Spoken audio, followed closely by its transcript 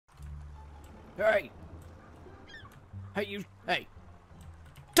Hey! Hey, you... Hey!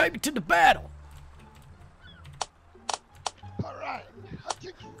 Take me to the battle! Alright, I'll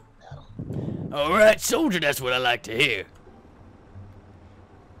take you to battle. Alright, soldier, that's what I like to hear.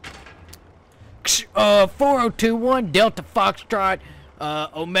 4021 Delta Foxtrot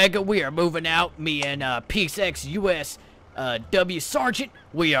Omega, we are moving out. Me and PXX US W Sergeant,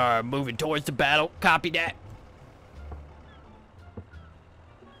 we are moving towards the battle. Copy that.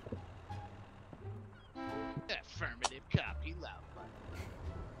 Affirmative copy, loud.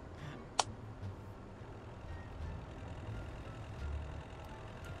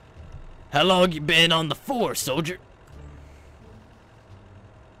 How long you been on the force, soldier?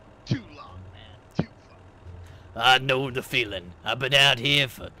 Too long, man. Too far. I know the feeling. I've been out here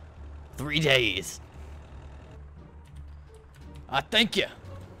for 3 days. I thank you.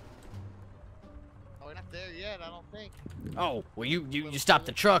 Oh, we're not there yet, I don't think. Oh, well, you stopped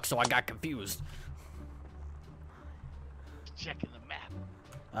the truck, so I got confused. Checking the map.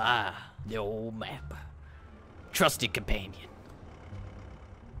 Ah, the old map. Trusted companion.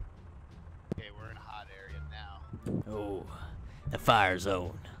 Okay, we're in a hot area now. Oh, the fire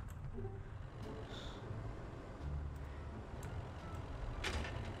zone.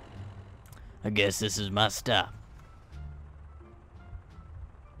 I guess this is my stop.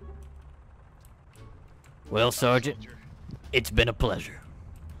 Well, Sergeant, it's been a pleasure.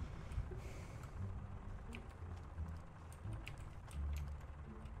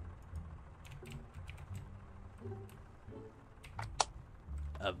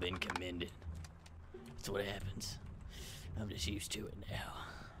 I've been commended. That's what happens. I'm just used to it now.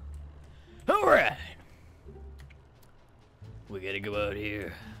 Alright! We gotta go out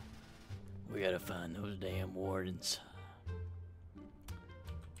here. We gotta find those damn wardens.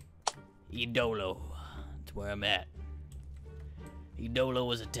 Idolo. That's where I'm at. Idolo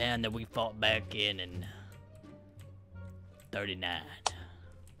was a town that we fought back in 39.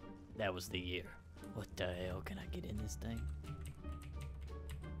 That was the year. What the hell? Can I get in this thing?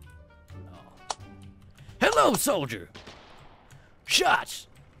 Oh. Hello, soldier! Shots!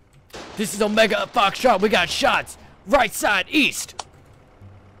 This is Omega Foxtrot. We got shots. Right side, east.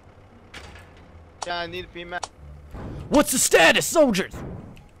 Yeah, I need a female. What's the status, soldiers?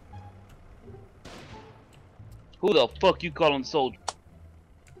 Who the fuck you calling soldier?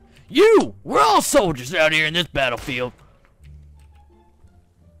 You! We're all soldiers out here in this battlefield.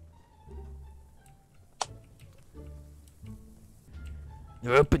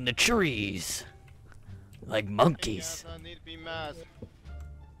 They're up in the trees. Like monkeys. I need to be masked.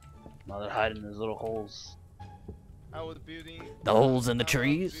 No, they're hiding in those little holes. I was building. The holes in the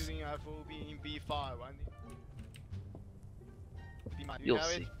trees? Building FOB in B5. I need. You'll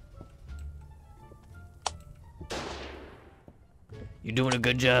see. You're doing a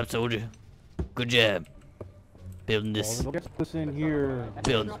good job, soldier. Good job. Building this. Well, get this in here.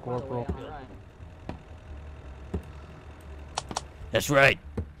 Building. Corporal. That's right.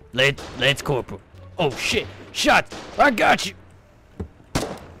 Lance Corporal. Oh shit! Shots! I got you! We're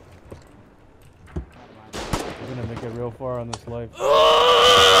gonna make it real far on this life.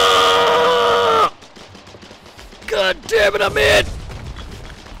 Oh! God damn it, I'm in!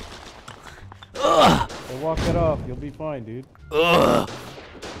 Ugh! Hey, walk that off. You'll be fine, dude. Ugh!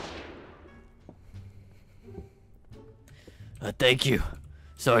 Thank you,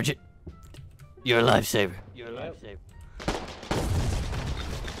 Sergeant. You're a lifesaver. You're a lifesaver.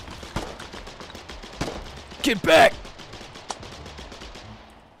 Get back!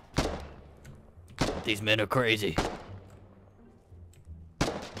 These men are crazy.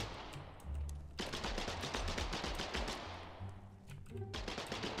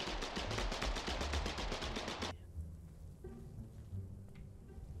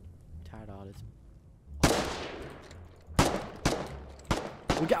 Tired of all this.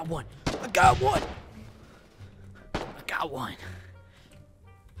 We got one. I got one. I got one.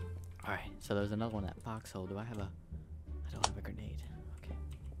 Alright, so there's another one at Foxhole. Do I have a... I don't have a grenade.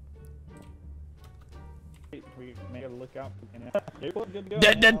 Okay. We gotta look out.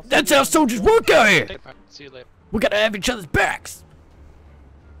 That's how soldiers work out here! See you later. We gotta have each other's backs!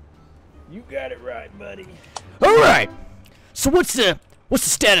 You got it right, buddy. Alright! So what's the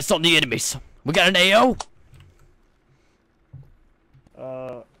status on the enemies? We got an AO?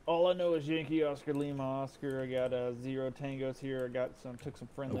 All I know is Yankee Oscar Lima Oscar. I got 0 tangos here. I got took some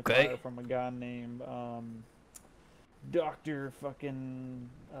friendly Okay. fire from a guy named Dr. fucking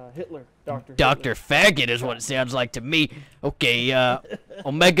Hitler. Dr. Faggot is what it sounds like to me. Okay,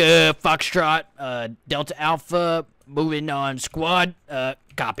 Omega Foxtrot, Delta Alpha, moving on squad,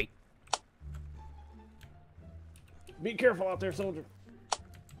 copy. Be careful out there, soldier.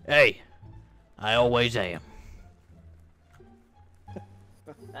 Hey, I always am.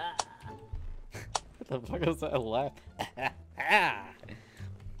 What the fuck is that laugh? Can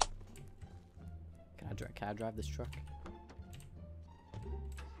I drive this truck?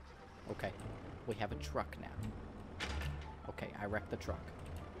 Okay, we have a truck now. Okay, I wrecked the truck.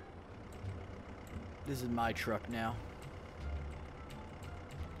 This is my truck now.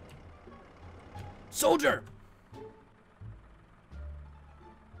 Soldier!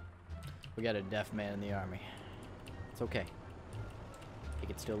 We got a deaf man in the army. It's okay. He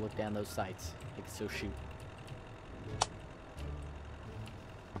can still look down those sights. He can still shoot.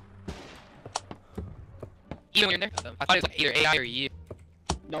 You in there? I thought it was like either AI or you.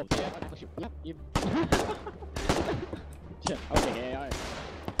 No, yeah, yep, you. Yeah, okay, AI.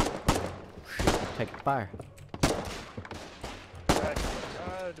 Shit, take fire. God.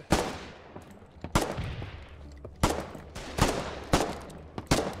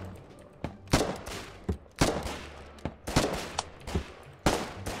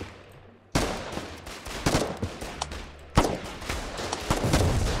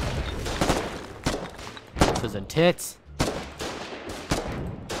 This is tits.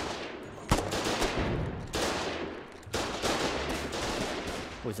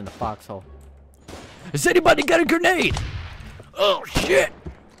 Who's in the foxhole? Has anybody got a grenade? Oh shit!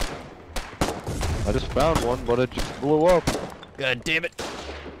 I just found one, but it just blew up. God damn it!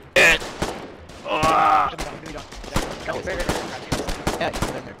 Ah!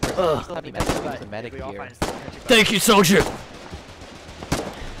 Thank you, soldier.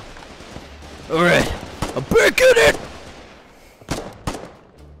 All right, I'm back in it.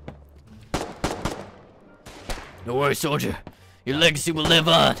 Don't worry, soldier. Your legacy will live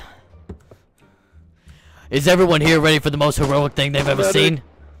on. Is everyone here ready for the most heroic thing they've ever seen?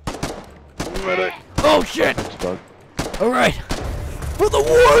 Oh shit! All right, for the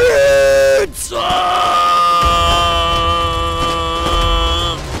warhead song!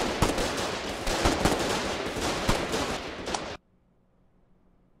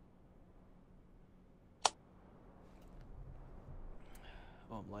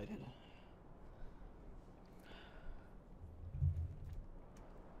 Oh, I'm lighted.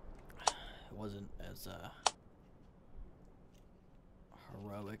 It wasn't as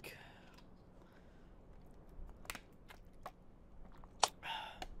heroic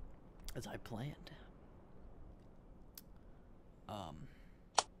as I planned.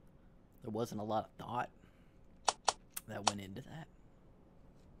 There wasn't a lot of thought that went into that.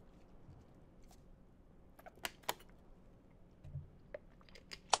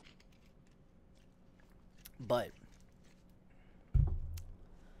 But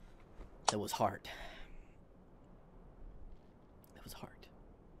it was hard. It was hard.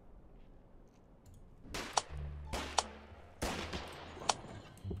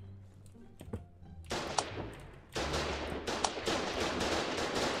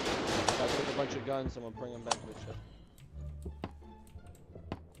 If I took a bunch of guns, I'm gonna bring them back to the ship.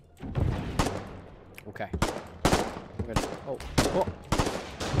 Okay. I'm gonna. Oh. Oh.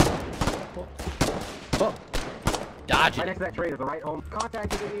 Oh. Oh. Dodge Right it. next to that tree is the right home.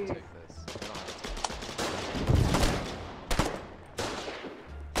 Contact me.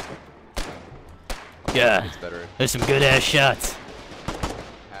 Yeah. It's better. There's some good ass shots.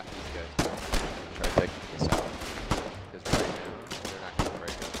 Half these guys try to take this out. Because right now, they're not going to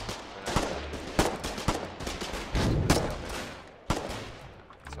break us. They're not going to.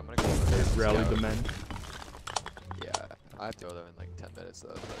 So I'm going to go over there. Rally the men. Yeah, I have to go there in like 10 minutes though,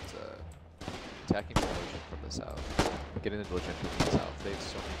 but attacking the Legion from the south. Getting the Legion from the south. They have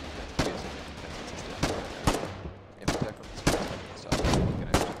so many defense, basic defense systems right now. And attack from the south, they're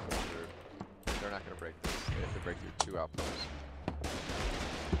going to have to push through. They're not going to break this. They have to break through 2 outposts.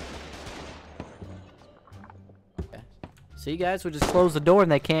 Okay. See, guys, we just closed the door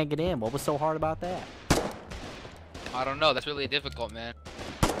and they can't get in. What was so hard about that? I don't know. That's really difficult, man.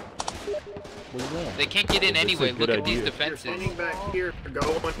 We win. They can't get in That's a anyway. good Look at these idea. defenses. Back here, go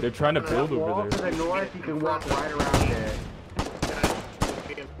on. They're trying to build Wall over to there. the north, you can walk right around it.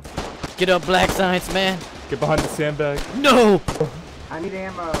 Get up, Black Science Man. Get behind the sandbag. No! I need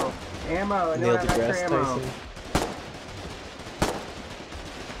ammo. Ammo. I Neil don't have extra deGrasse ammo. Tyson.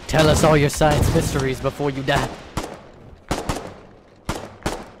 Tell us all your science mysteries before you die.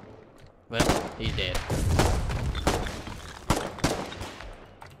 Well, he's dead.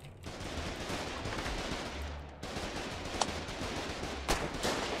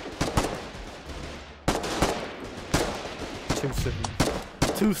 Too soon.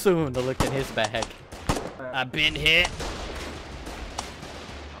 Too soon to look in his bag. I've been hit.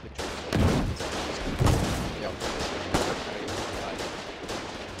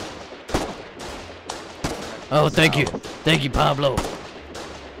 Oh, thank you. South. Thank you, Pablo. Alright,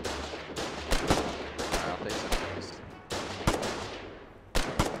 I'll take some of those.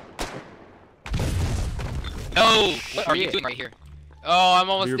 No! What are you doing right here? Oh, I'm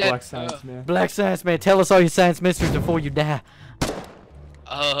almost You're dead. Black Science Man. Black Science Man, tell us all your science mysteries before you die.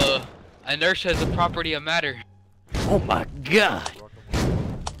 Inertia is a property of matter. Oh my god.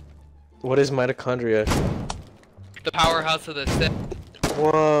 What is mitochondria? The powerhouse of the cell.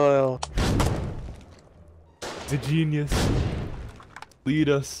 Whoa. The genius. Lead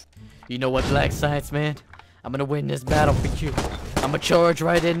us. You know what, Black Science Man? I'm gonna win this battle for you. I'm gonna charge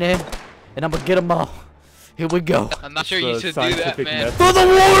right in there, and I'm gonna get them all. Here we go. I'm not sure The you should do that, scientific man. method. For the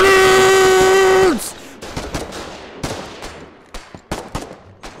Warriors!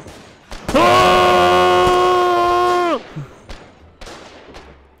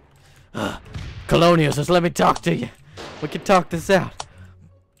 Colonials, just let me talk to you. We can talk this out.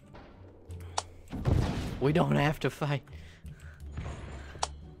 We don't have to fight.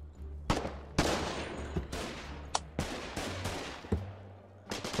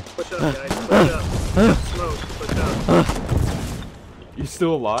 Push up, guys. Push up. Smoke. Push up. You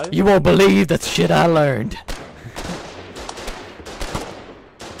still alive? You won't believe the shit I learned.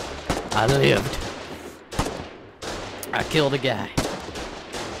 I lived. I killed a guy.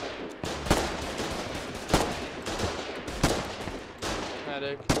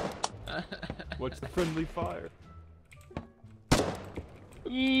 Medic. What's the friendly fire?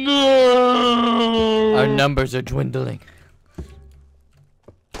 Our numbers are dwindling.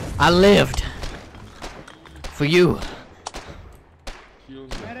 I lived. For you.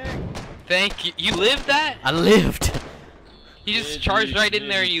 Thank you. You lived that? I lived. You just charged right in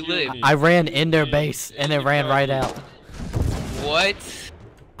there and you lived. I ran in their base and then ran right out. What?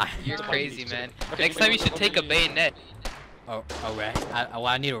 You're crazy, man. Next time you should take a bayonet. Oh, alright.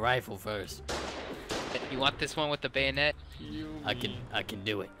 I need a rifle first. You want this one with the bayonet? I can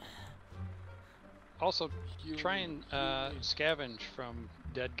do it. Also, try and scavenge from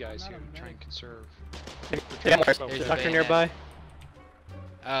dead guys here. Try and conserve. There's a Doctor bayonet. nearby.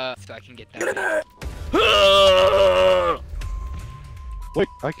 So I can get that. Wait,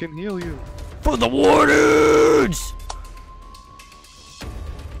 I can heal you. For the Warriors!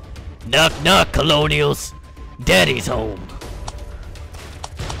 Knock knock, Colonials. Daddy's home.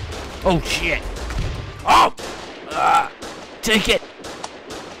 Oh shit. Oh! Take it.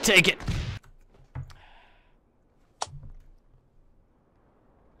 Take it.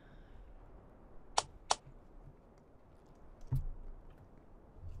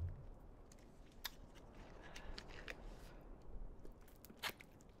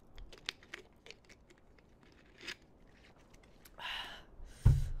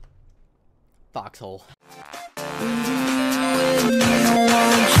 Foxhole.